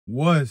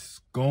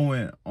What's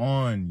going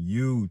on,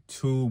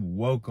 YouTube?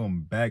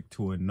 Welcome back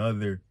to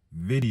another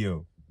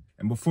video.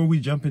 And before we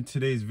jump into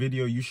today's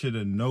video, you should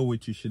have know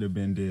what you should have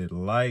been did.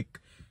 Like,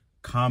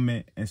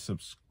 comment, and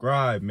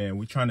subscribe, man.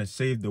 We're trying to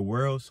save the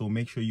world, so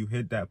make sure you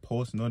hit that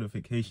post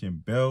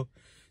notification bell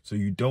so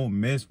you don't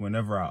miss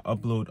whenever I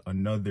upload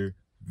another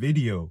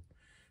video.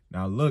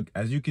 Now look,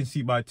 as you can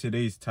see by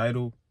today's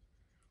title,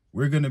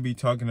 we're going to be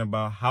talking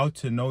about how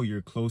to know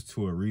you're close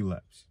to a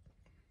relapse.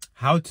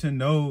 How to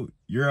know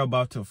you're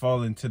about to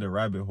fall into the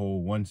rabbit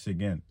hole once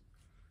again.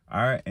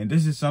 All right. And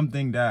this is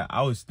something that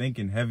I was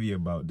thinking heavy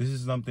about. This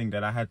is something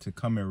that I had to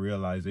come in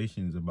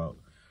realizations about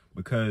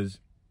because,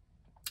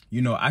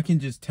 you know, I can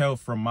just tell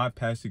from my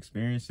past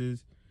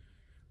experiences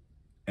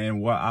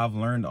and what I've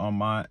learned on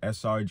my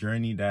SR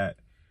journey that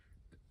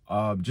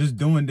just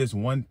doing this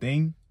one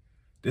thing,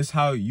 this is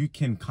how you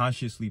can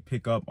consciously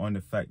pick up on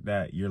the fact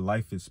that your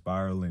life is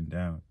spiraling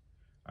down.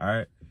 All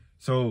right.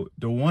 So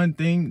the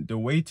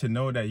way to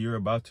know that you're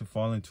about to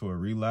fall into a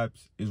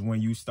relapse is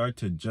when you start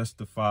to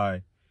justify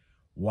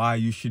why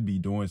you should be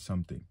doing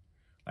something.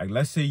 Like,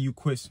 let's say you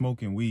quit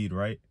smoking weed,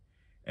 right?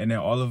 And then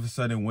all of a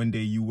sudden one day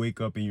you wake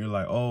up and you're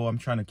like, oh, I'm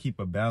trying to keep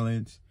a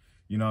balance.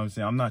 You know what I'm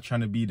saying? I'm not trying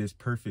to be this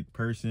perfect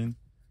person.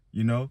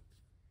 You know,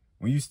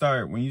 when you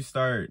start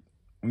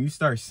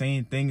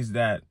saying things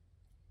that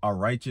a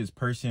righteous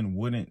person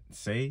wouldn't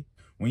say,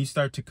 when you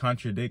start to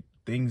contradict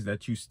things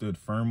that you stood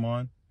firm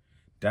on,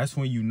 that's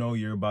when you know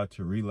you're about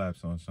to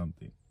relapse on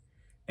something.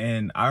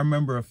 And I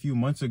remember a few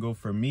months ago,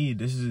 for me,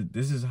 this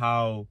is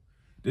how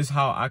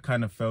I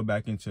kind of fell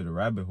back into the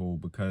rabbit hole,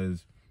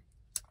 because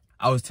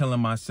I was telling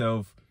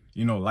myself,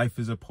 you know, life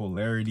is a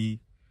polarity.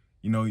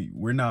 You know,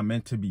 we're not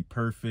meant to be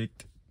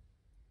perfect.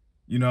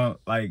 You know,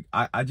 like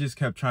I just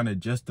kept trying to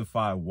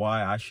justify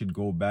why I should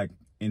go back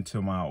into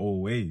my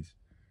old ways.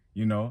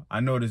 You know,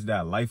 I noticed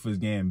that life was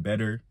getting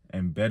better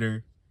and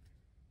better.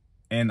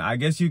 And I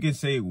guess you can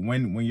say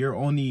when you're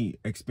only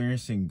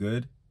experiencing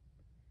good,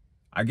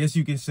 I guess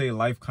you can say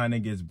life kind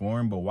of gets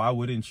boring, but why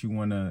wouldn't you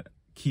want to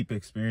keep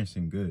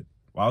experiencing good?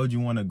 Why would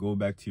you want to go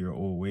back to your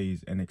old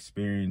ways and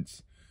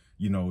experience,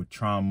 you know,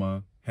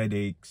 trauma,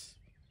 headaches,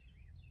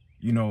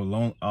 you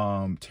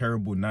know,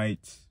 terrible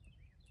nights,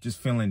 just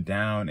feeling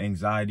down,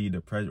 anxiety,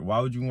 depression? Why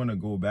would you want to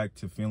go back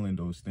to feeling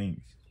those things?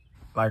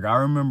 Like, I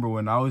remember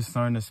when I was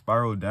starting to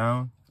spiral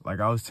down, like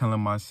I was telling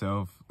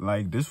myself,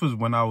 like, this was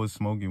when I was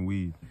smoking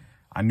weed.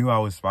 I knew I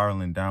was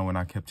spiraling down when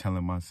I kept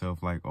telling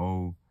myself, like,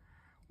 oh,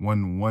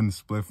 one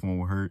spliff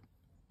won't hurt.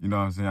 You know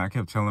what I'm saying? I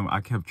kept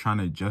trying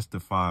to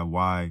justify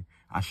why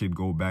I should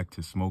go back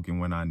to smoking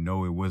when I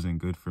know it wasn't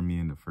good for me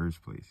in the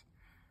first place.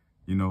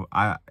 You know,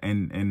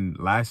 and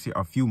last year,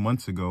 a few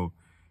months ago,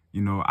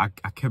 you know, I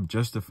kept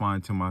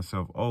justifying to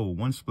myself, oh,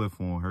 one spliff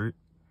won't hurt.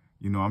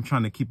 You know, I'm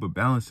trying to keep a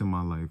balance in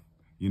my life.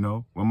 You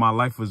know, when my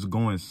life was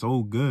going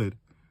so good,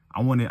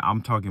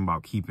 I'm talking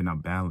about keeping a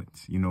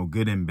balance, you know,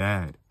 good and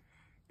bad.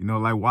 You know,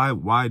 like,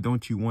 why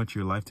don't you want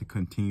your life to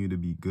continue to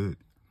be good?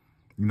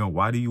 You know,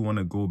 why do you want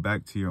to go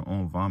back to your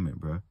own vomit,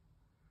 bro?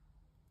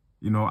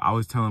 You know, I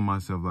was telling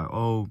myself, like,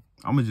 oh,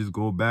 I'm going to just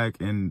go back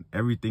and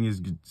everything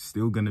is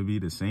still going to be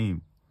the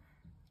same.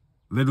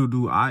 Little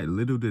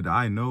did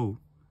I know,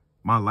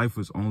 my life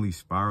was only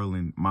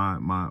spiraling.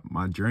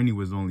 My journey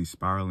was only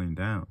spiraling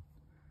down.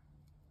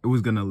 It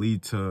was going to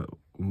lead to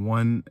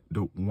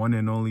the one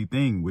and only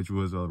thing, which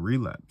was a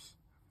relapse.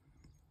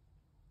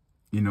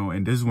 You know,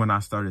 and this is when I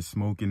started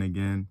smoking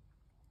again,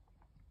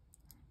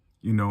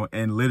 you know,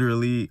 and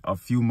literally a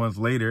few months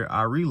later,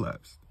 I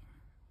relapsed.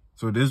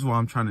 So this is what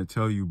I'm trying to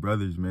tell you,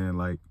 brothers, man.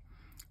 Like,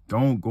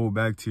 don't go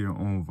back to your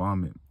own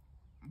vomit,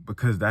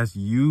 because that's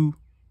you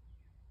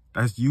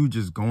just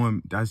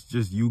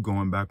you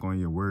going back on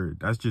your word.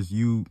 That's just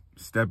you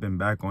stepping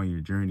back on your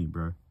journey,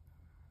 bro.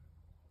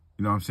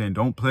 You know what I'm saying?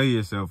 Don't play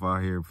yourself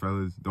out here,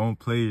 fellas. Don't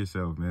play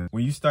yourself, man.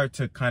 When you start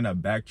to kind of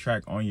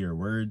backtrack on your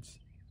words,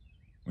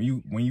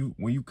 when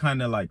you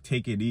kind of like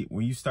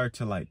when you start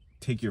to like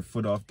take your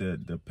foot off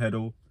the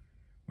pedal,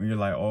 when you're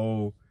like,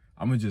 oh,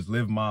 I'm gonna just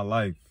live my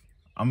life.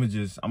 I'm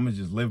gonna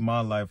just live my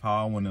life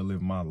how I want to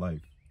live my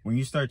life. When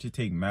you start to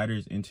take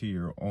matters into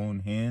your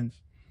own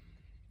hands,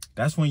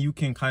 that's when you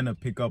can kind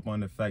of pick up on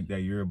the fact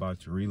that you're about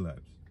to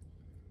relapse.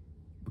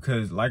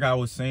 Because like I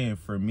was saying,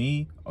 for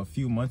me, a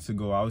few months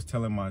ago, I was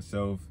telling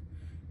myself,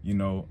 you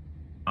know,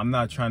 I'm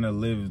gonna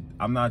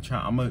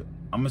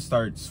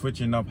start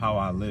switching up how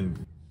I live.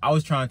 I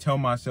was trying to tell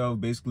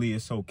myself, basically,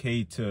 it's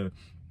okay to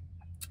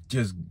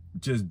just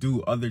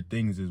do other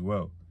things as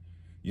well.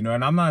 You know,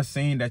 and I'm not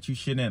saying that you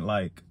shouldn't,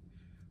 like,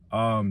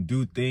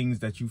 do things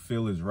that you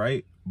feel is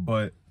right,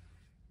 but,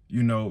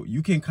 you know,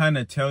 you can kind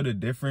of tell the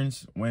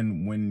difference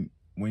when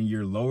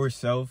your lower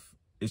self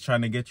is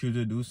trying to get you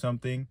to do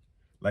something,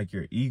 like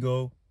your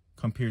ego,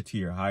 compared to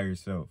your higher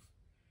self.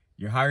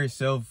 Your higher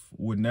self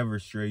would never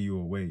stray you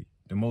away.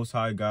 The Most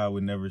High God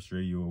would never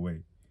stray you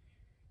away.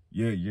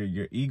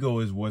 Your ego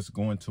is what's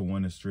going to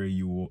want to stray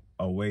you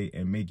away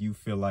and make you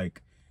feel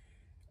like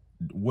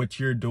what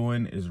you're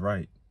doing is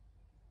right.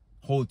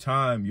 Whole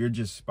time you're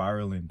just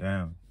spiraling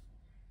down.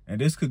 And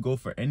this could go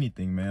for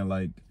anything, man.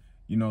 Like,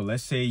 You know,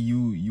 let's say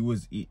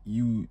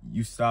you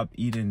stopped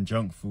eating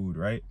junk food,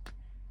 right?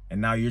 And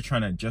now you're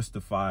trying to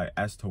justify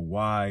as to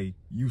why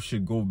you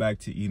should go back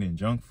to eating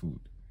junk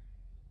food.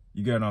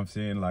 You get what I'm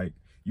saying? Like,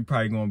 you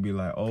probably gonna be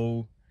like,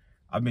 oh,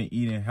 I've been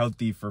eating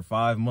healthy for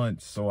 5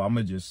 months, so I'm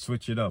gonna just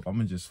switch it up. I'm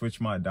gonna just switch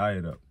my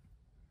diet up.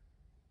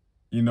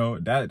 You know,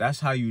 that's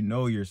how you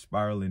know you're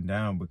spiraling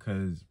down,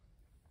 because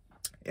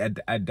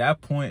at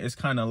that point, it's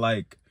kind of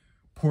like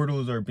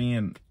portals are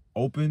being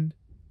opened.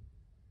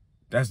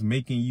 That's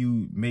making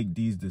you make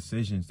these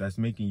decisions. That's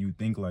making you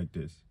think like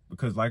this.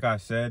 Because like I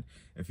said,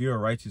 if you're a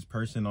righteous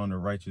person on a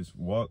righteous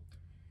walk,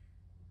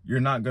 you're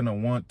not going to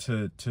want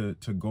to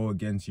go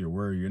against your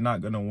word. You're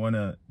not going to want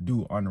to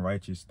do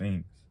unrighteous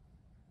things.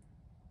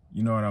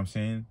 You know what I'm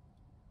saying?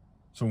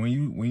 So when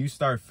you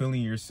start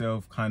feeling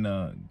yourself kind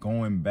of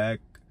going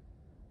back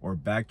or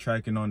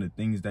backtracking on the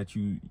things that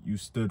you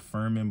stood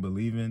firm in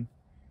believing,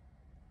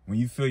 when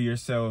you feel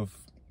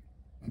yourself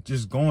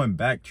just going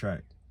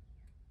backtrack,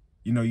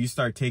 you know, you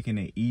start taking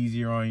it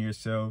easier on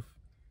yourself.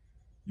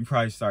 You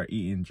probably start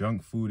eating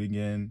junk food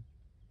again.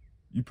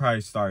 You probably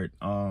start,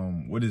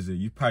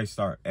 you probably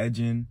start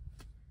edging.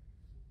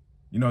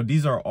 You know,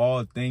 these are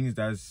all things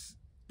that's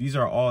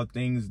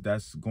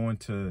going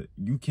to,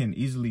 you can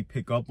easily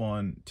pick up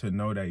on to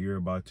know that you're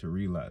about to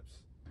relapse.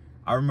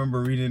 I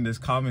remember reading this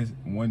comment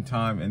one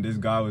time, and this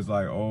guy was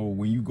like, oh,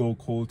 when you go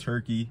cold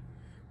turkey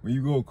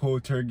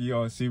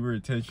on semen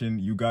retention,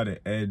 you got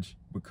to edge,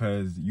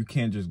 because you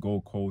can't just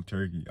go cold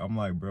turkey. I'm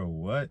like, bro,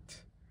 what?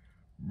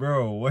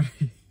 Bro,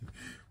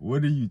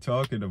 what are you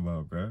talking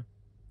about, bro?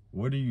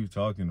 What are you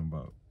talking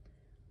about?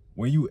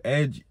 When you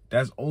edge,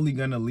 that's only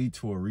gonna lead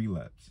to a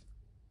relapse.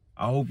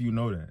 I hope you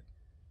know that.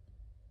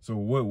 So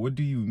what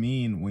do you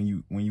mean when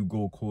you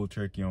go cold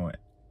turkey on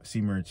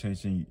semen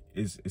retention?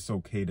 It's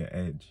okay to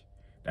edge.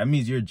 That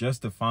means you're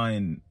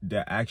justifying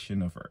the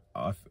action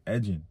of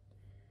edging.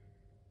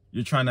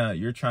 You're trying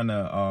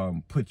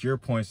to put your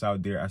points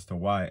out there as to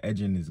why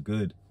edging is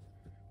good,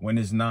 when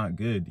it's not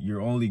good. You're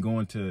only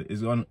going to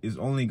it's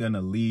only gonna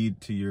lead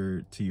to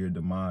your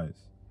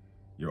demise.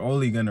 You're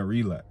only gonna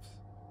relapse.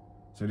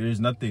 So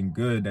there's nothing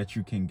good that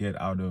you can get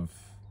out of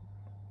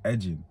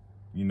edging,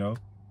 you know?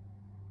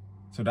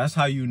 So that's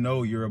how you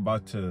know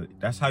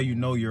that's how you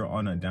know you're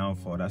on a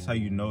downfall. That's how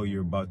you know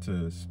you're about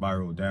to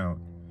spiral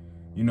down.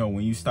 You know,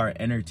 when you start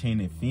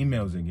entertaining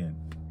females again.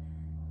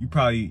 You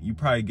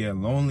probably get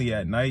lonely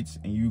at nights,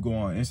 and you go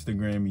on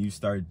Instagram and you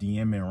start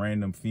DMing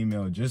random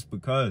female just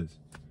because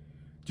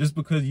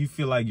you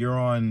feel like you're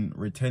on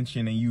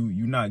retention and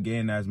you're not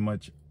getting as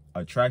much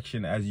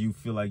attraction as you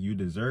feel like you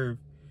deserve.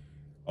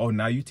 Oh,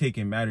 now you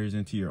taking matters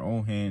into your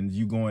own hands.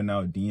 You going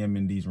out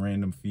DMing these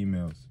random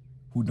females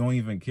who don't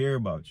even care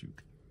about you.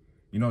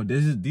 You know,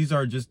 these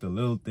are just the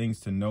little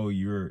things to know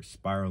you're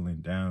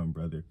spiraling down,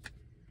 brother.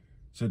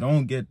 So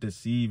don't get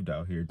deceived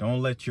out here.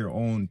 Don't let your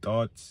own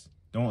thoughts,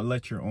 don't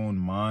let your own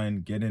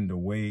mind get in the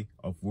way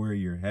of where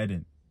you're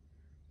heading.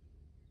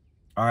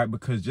 All right,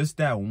 because just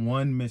that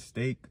one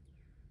mistake,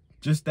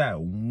 just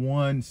that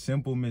one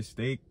simple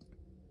mistake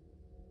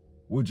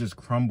will just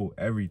crumble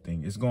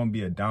everything. It's going to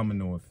be a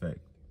domino effect.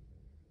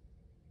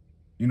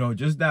 You know,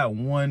 just that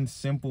one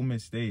simple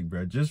mistake,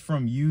 bro. Just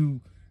from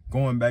you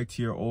going back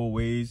to your old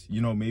ways,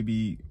 you know,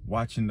 maybe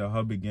watching the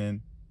hub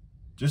again,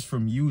 just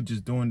from you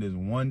just doing this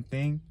one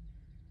thing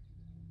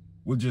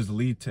will just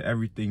lead to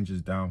everything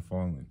just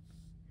downfalling.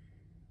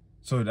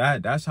 So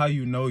that's how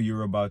you know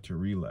you're about to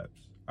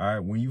relapse. All right,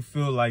 when you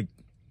feel like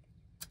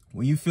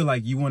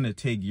you want to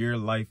take your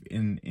life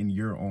in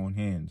your own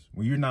hands,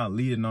 when you're not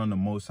leading on the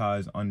Most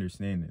High's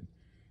understanding,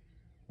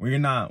 when you're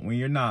not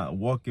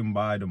walking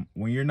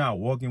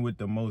with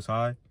the Most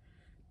High,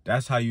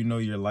 that's how you know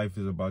your life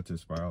is about to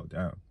spiral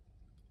down.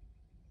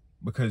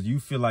 Because you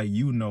feel like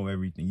you know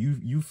everything.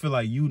 You feel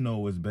like you know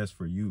what's best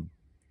for you.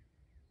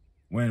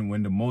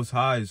 When the Most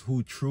High is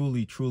who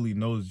truly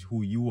knows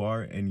who you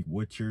are and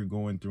what you're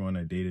going through on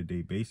a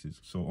day-to-day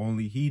basis. So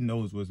only He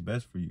knows what's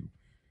best for you.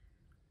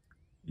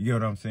 You get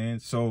what I'm saying?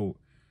 So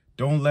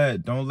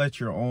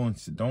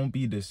don't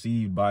be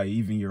deceived by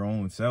even your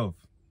own self.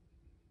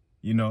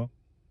 You know?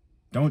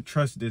 Don't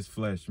trust this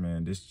flesh,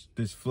 man.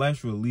 This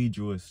flesh will lead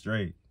you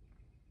astray.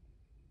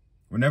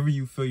 Whenever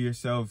you feel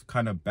yourself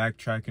kind of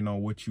backtracking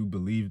on what you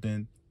believed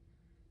in,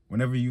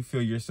 whenever you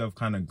feel yourself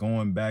kind of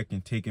going back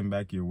and taking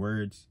back your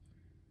words,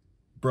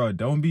 bro,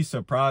 don't be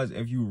surprised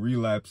if you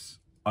relapse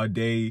a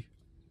day,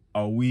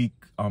 a week,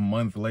 a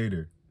month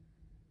later.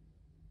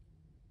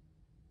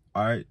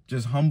 All right,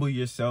 just humble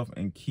yourself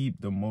and keep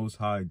the Most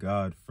High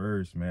God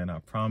first, man. I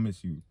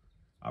promise you,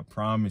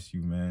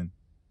 man.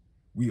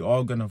 We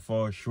all gonna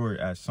fall short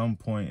at some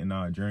point in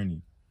our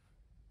journey,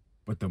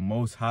 but the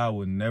Most High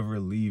will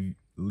never lead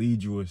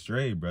you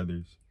astray,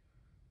 brothers.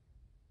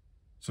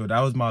 So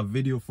that was my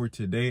video for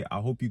today. I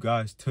hope you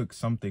guys took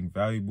something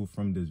valuable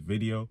from this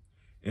video.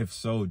 If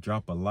so,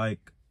 drop a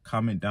like,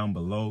 comment down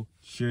below,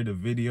 share the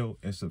video,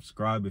 and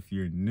subscribe if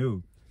you're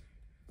new.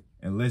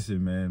 And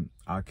listen, man,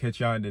 I'll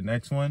catch y'all in the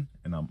next one,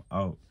 and I'm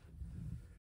out.